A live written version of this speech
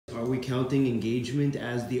we counting engagement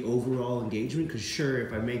as the overall engagement? Because sure,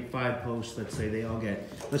 if I make 5 posts, let's say they all get,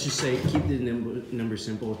 let's just say, keep the number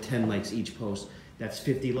simple, 10 likes each post. That's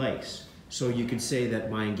 50 likes. So you could say that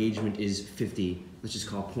my engagement is 50, let's just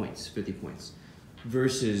call points, 50 points.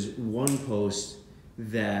 Versus one post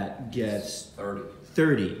that gets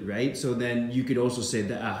 30, right? So then you could also say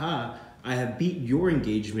that, aha, I have beat your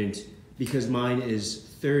engagement because mine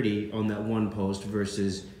is 30 on that one post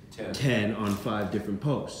versus 10 on 5 different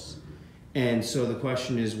posts. And so the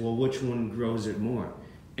question is, well, which one grows it more?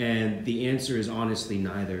 And the answer is honestly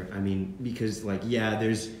neither. I mean, because like, yeah,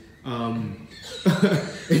 there's,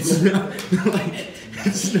 it's not, like,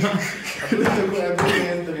 it's not. I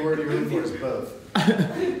believe the word you're looking for is both.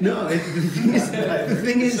 No, the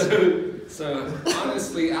thing is. So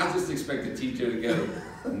honestly, I just expected Tito to go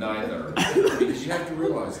neither. Because you have to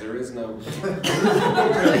realize there is no.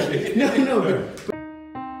 No, but.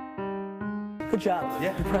 Good job.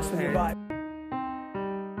 Yeah. Impressed with your vibe.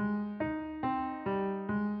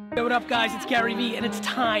 Hey, what up, guys? It's Gary Vee, and it's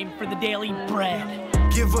time for the Daily Bread.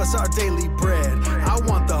 Give us our daily bread. I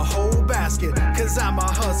want the whole basket, cause I'ma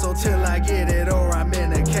hustle till I get it or I'm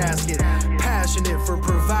in a casket. Passionate for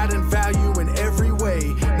providing value in every way,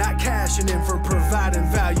 not cashing in for providing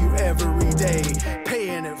value every day.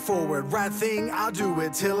 Paying it forward, right thing, I'll do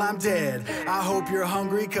it till I'm dead. I hope you're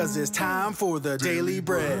hungry cause it's time for the daily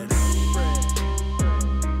bread.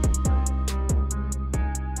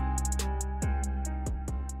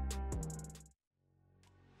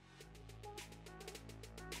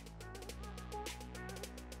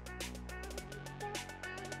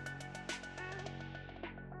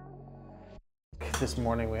 This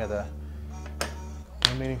morning we had a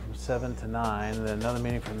meeting from 7 to 9, and then another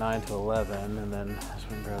meeting from 9 to 11, and then I just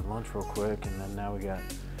went and grabbed lunch real quick, and then now we got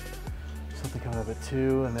something coming up at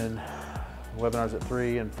 2, and then webinars at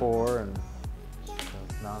 3 and 4, and so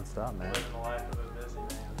it's non-stop, man. Living the life of a busy man.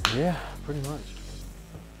 Yeah, pretty much.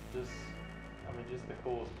 Just the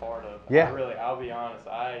coolest part of. Yeah. I'll be honest.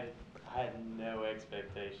 I had no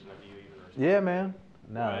expectation of you even. Yeah, man.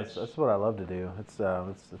 No, that's what I love to do. It's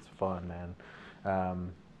fun, man. I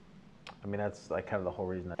mean, that's like kind of the whole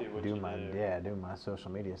reason I do my social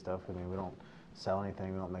media stuff. I mean, we don't sell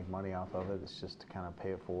anything, we don't make money off of it. It's just to kind of pay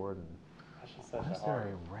it forward. And that's just such why is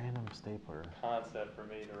there a random stapler concept for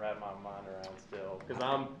me to wrap my mind around still? Because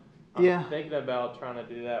I'm thinking about trying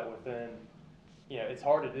to do that within. You know, it's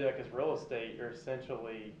hard to do that because real estate, you're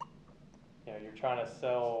essentially, you're trying to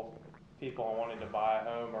sell people on wanting to buy a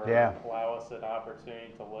home or allow us an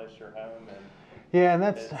opportunity to list your home. And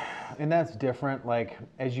that's different. Like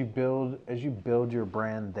as you build your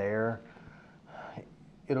brand there,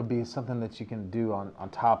 it'll be something that you can do on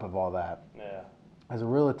top of all that. Yeah. As a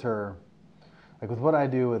realtor, like with what I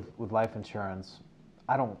do with life insurance,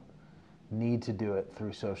 I don't need to do it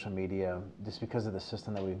through social media just because of the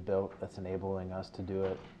system that we've built that's enabling us to do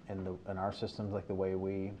it in our systems, like the way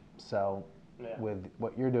we sell. With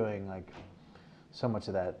what you're doing, like so much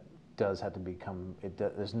of that does have to become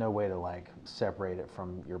there's no way to like separate it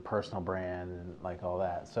from your personal brand and like all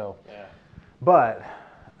that. So but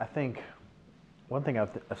I think one thing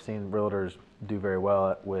I've seen realtors do very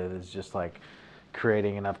well with is just like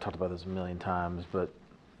creating, and I've talked about this a million times, but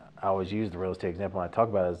I always use the real estate example when I talk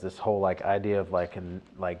about it, is this whole like idea of like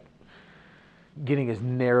getting as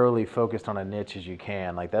narrowly focused on a niche as you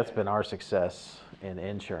can. Like that's been our success in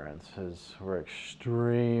insurance, is we're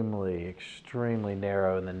extremely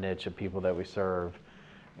narrow in the niche of people that we serve.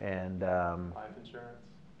 And life insurance?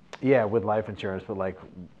 Yeah, with life insurance, but like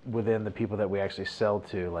within the people that we actually sell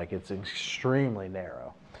to, like it's extremely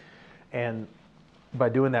narrow. And by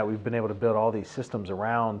doing that, we've been able to build all these systems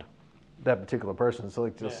around that particular person. So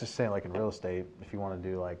like let's just say like in real estate, if you want to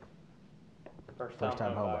do like first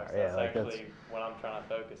time home buyer. That's actually what I'm trying to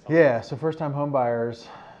focus on. Yeah, so first time home buyers,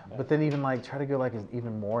 but then even like try to go like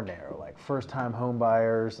even more narrow, like first time home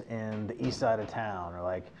buyers in the east side of town, or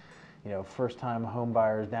like, first time home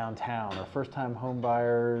buyers downtown, or first time home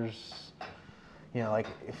buyers, like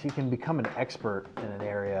if you can become an expert in an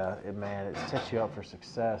area, it sets you up for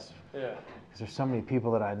success. Yeah. Because there's so many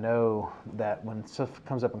people that I know that when stuff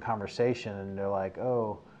comes up in conversation and they're like,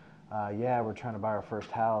 oh, yeah, we're trying to buy our first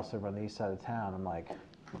house over on the east side of town. I'm like,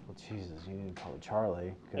 well, Jesus, you need to call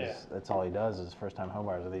Charlie, because that's all he does is first time home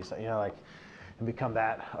buyers on the east side. And become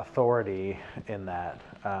that authority in that.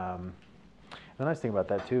 The nice thing about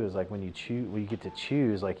that too is like when you get to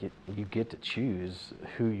choose, like you get to choose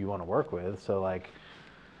who you want to work with. So like,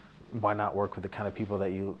 why not work with the kind of people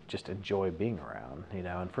that you just enjoy being around?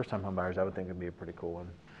 And first time home buyers, I would think would be a pretty cool one.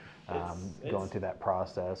 Going through that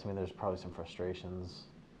process. I mean, there's probably some frustrations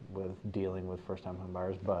with dealing with first time home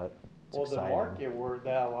buyers, but Well, exciting. the market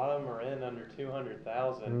that a lot of them are in under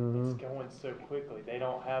 200,000, it's going so quickly. They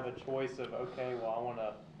don't have a choice of, okay, well, I want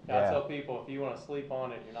to. I tell people, if you want to sleep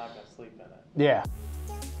on it, you're not going to sleep in it. Yeah.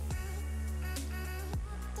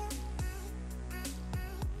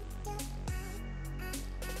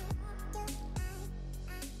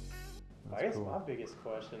 I guess my biggest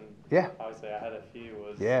question, obviously I had a few,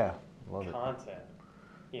 was love content.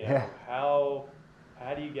 You know, how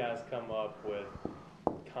do you guys come up with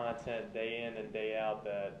content day in and day out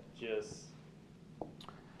that just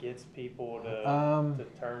gets people to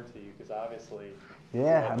turn to you? Because obviously,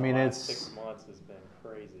 I mean, the last 6 months has been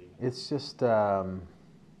crazy. It's just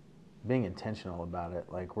being intentional about it.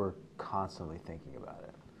 Like, we're constantly thinking about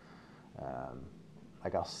it.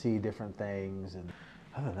 Like, I'll see different things, and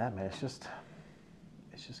other than that, man, it's just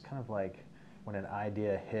kind of like when an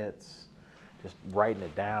idea hits, just writing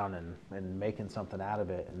it down and making something out of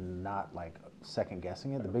it and not like second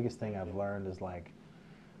guessing it. The biggest thing I've learned is like,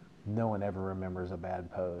 no one ever remembers a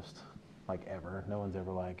bad post, like ever. No one's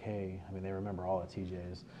ever like, hey, I mean, they remember all of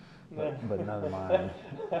TJ's, but none of mine.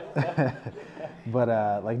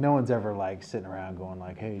 But like, no one's ever like sitting around going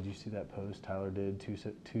like, hey, did you see that post Tyler did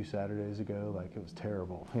two Saturdays ago? Like, it was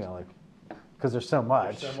terrible. You know, like, because there's so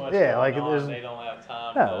much. There's so much like on, there's. They don't have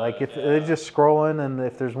time. No, like if they're just scrolling, and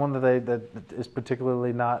if there's one that is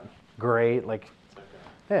particularly not great, like,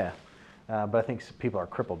 but I think people are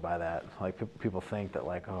crippled by that. Like, people think that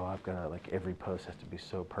like, oh, I've got to, like, every post has to be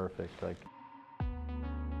so perfect. Like,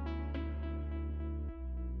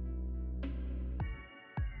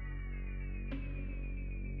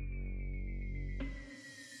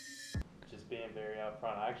 just being very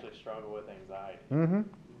upfront, I actually struggle with anxiety.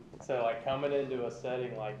 So like coming into a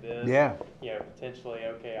setting like this, you know, potentially,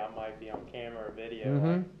 okay, I might be on camera or video,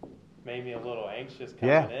 like, made me a little anxious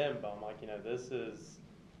coming in, but I'm like, you know, this is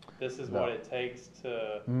what it takes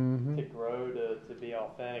to grow, to be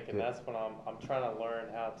authentic, and that's when I'm trying to learn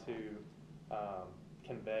how to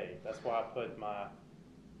convey. That's why I put my,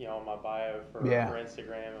 you know, on my bio for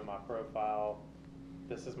Instagram and my profile,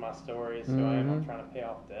 this is my story, so I'm trying to pay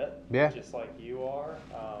off debt, just like you are.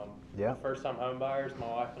 First-time home buyers, my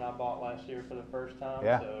wife and I bought last year for the first time,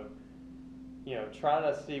 so, you know, trying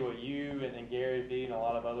to see what you and Gary Vee and a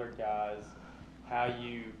lot of other guys, how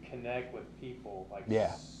you connect with people, like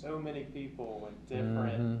so many people in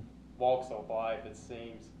different walks of life, it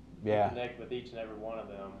seems, you connect with each and every one of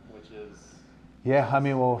them, which is... I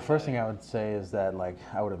mean, well, first thing I would say is that, like,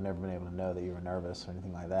 I would have never been able to know that you were nervous or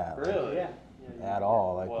anything like that. Really? Like, at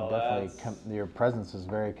all. Like, definitely, your presence is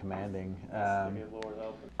very commanding. I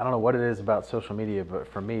don't know what it is about social media, but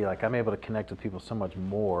for me, like, I'm able to connect with people so much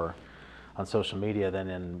more on social media than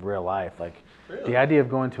in real life. Like, the idea of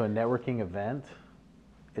going to a networking event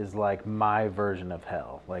is like my version of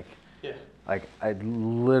hell. Like, like, I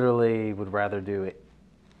literally would rather do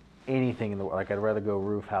anything in the world. Like, I'd rather go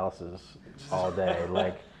roof houses all day.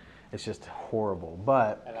 Like, it's just horrible.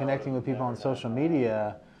 But connecting with people on social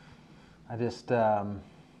media, I just, I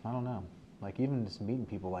don't know. Like, even just meeting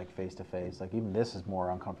people like face to face, like, even this is more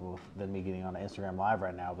uncomfortable than me getting on Instagram Live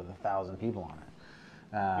right now with 1,000 people on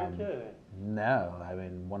it. You're kidding. No, I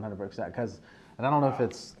mean, 100%. Because, and I don't know if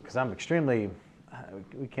it's because I'm extremely,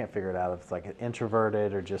 we can't figure it out if it's like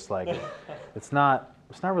introverted or just like, it's not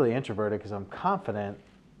really introverted because I'm confident.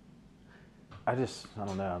 I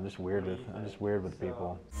don't know. I'm just weird with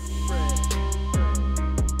people.